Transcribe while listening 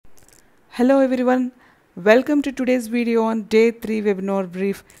Hello everyone, welcome to today's video on Day 3 webinar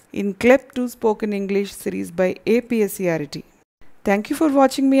brief in CLEP 2 Spoken English series by APSCRT. Thank you for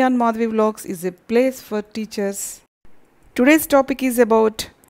watching me on Madhvi Vlogs is a place for teachers. Today's topic is about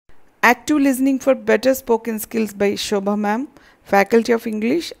active listening for better spoken skills by Shobha Ma'am, Faculty of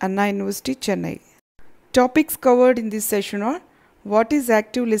English, Anna University, Chennai. Topics covered in this session are: what is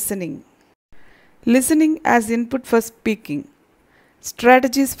active listening? Listening as input for speaking.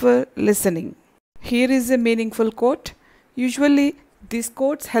 Strategies for listening. Here is a meaningful quote. Usually, these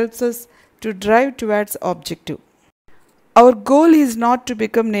quotes helps us to drive towards objective. Our goal is not to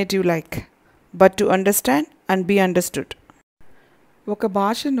become native like, but to understand and be understood. ఒక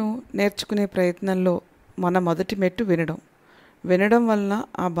భాషను నేర్చుకునే ప్రయత్నంలో మన మొదటి మెట్టు వినడం. వినడం వలన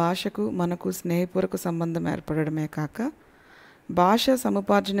ఆ భాషకు మనకు స్నేహపూర్వక సంబంధం ఏర్పడడమే కాక భాష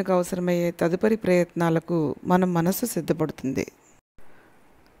సముపార్జనకు అవసరమయ్యే తదుపరి ప్రయత్నాలకు మన మనసు సిద్ధపడుతుంది.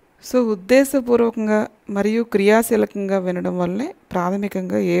 సో ఉద్దేశపూర్వకంగా మరియు క్రియాశీలకంగా వినడం వల్లే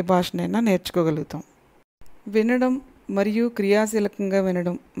ప్రాథమికంగా ఏ భాషనైనా నేర్చుకోగలుగుతాం. వినడం మరియు క్రియాశీలకంగా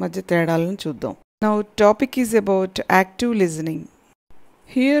వినడం మధ్య తేడాలను చూద్దాం. Now topic is about active listening.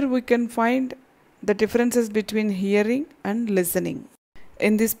 Here we can find the differences between hearing and listening.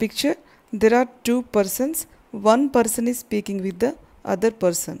 In this picture there are two persons. One person is speaking with the other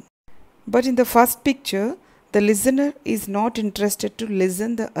person. But in the first picture the listener is not interested to listen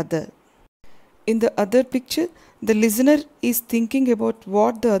the other. In the other picture, the listener is thinking about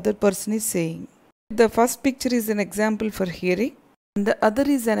what the other person is saying. The first picture is an example for hearing and the other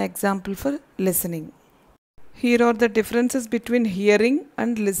is an example for listening. Here are the differences between hearing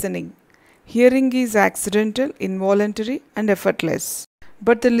and listening. Hearing is accidental, involuntary and effortless.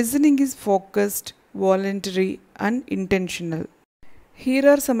 But the listening is focused, voluntary and intentional. Here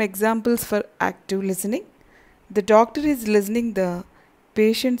are some examples for active listening. The doctor is listening the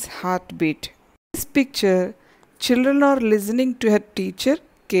patient's heartbeat. In this picture, children are listening to her teacher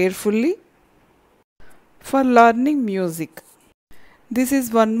carefully for learning music. This is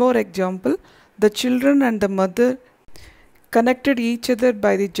one more example. The children and the mother connected each other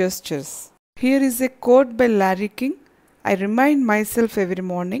by the gestures. Here is a quote by Larry King. I remind myself every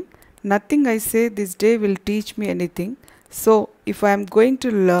morning, nothing I say this day will teach me anything. So, if I am going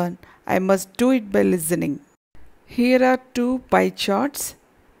to learn, I must do it by listening. Here are two pie charts.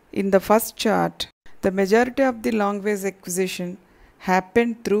 In the first chart, the majority of the language acquisition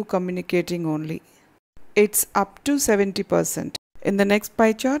happened through communicating only. It's up to 70%. In the next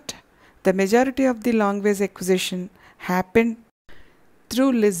pie chart, the majority of the language acquisition happened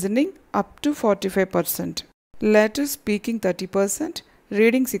through listening up to 45%. Later speaking 30%,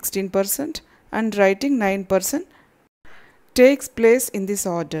 reading 16% and writing 9% takes place in this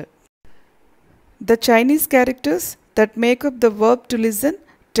order. The Chinese characters that make up the verb to listen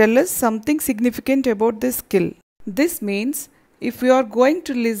tell us something significant about the skill. This means if we are going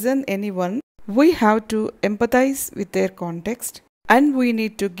to listen anyone, we have to empathize with their context and we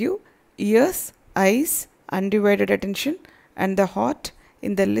need to give ears, eyes, undivided attention and the heart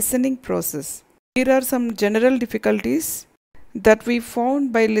in the listening process. Here are some general difficulties that we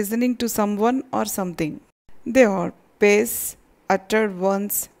found by listening to someone or something. They are pace, uttered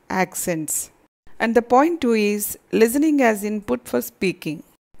words, accents. And the point 2 is listening as input for speaking.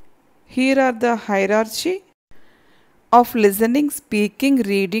 Here are the hierarchy of listening, speaking,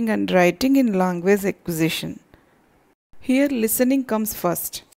 reading and writing in language acquisition. Here listening comes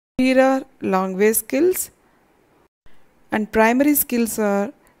first. Here are language skills and primary skills are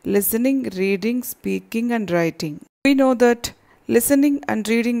listening, reading, speaking and writing. We know that listening and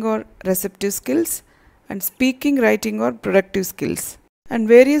reading are receptive skills and speaking, writing are productive skills. And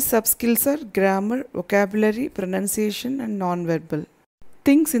various sub-skills are grammar, vocabulary, pronunciation and non-verbal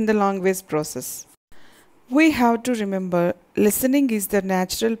things in the language process. We have to remember listening is the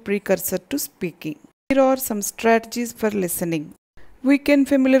natural precursor to speaking. Here are some strategies for listening. We can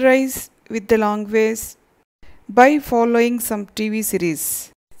familiarize with the language by following some TV series.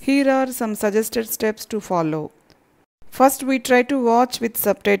 Here are some suggested steps to follow. First, we try to watch with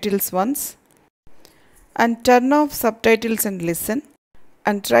subtitles once and turn off subtitles and listen.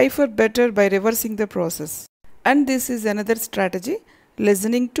 And try for better by reversing the process. And this is another strategy,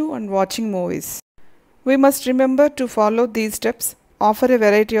 listening to and watching movies. We must remember to follow these steps, offer a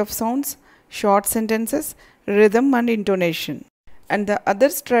variety of sounds, short sentences, rhythm and intonation. And the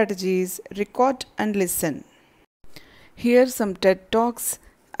other strategy is record and listen. Here some TED Talks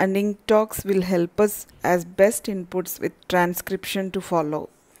and Ink Talks will help us as best inputs with transcription to follow.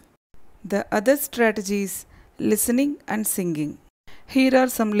 The other strategy is listening and singing. Here are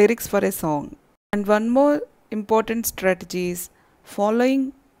some lyrics for a song. And one more important strategy is following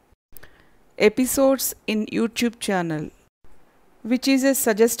episodes in YouTube channel, which is a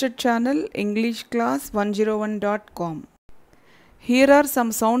suggested channel englishclass101.com. Here are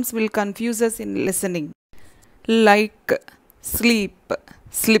some sounds will confuse us in listening, like sleep,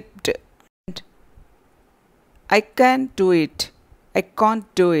 slipped, I can't do it, I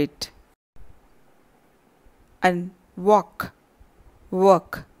can't do it, and walk,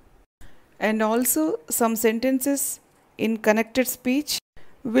 work. And also some sentences in connected speech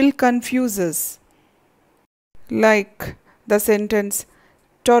will confuse us, like the sentence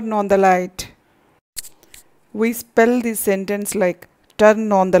turn on the light. We spell this sentence like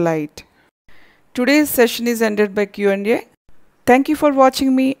turn on the light. Today's session is ended by Q&A. Thank you for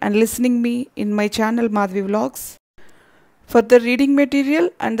watching me and listening me in my channel Madhvi Vlogs. For the reading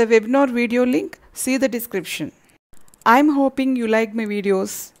material and the webinar video link, see the description. I'm hoping you like my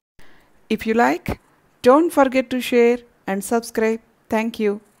videos. If you like, don't forget to share and subscribe. Thank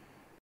you.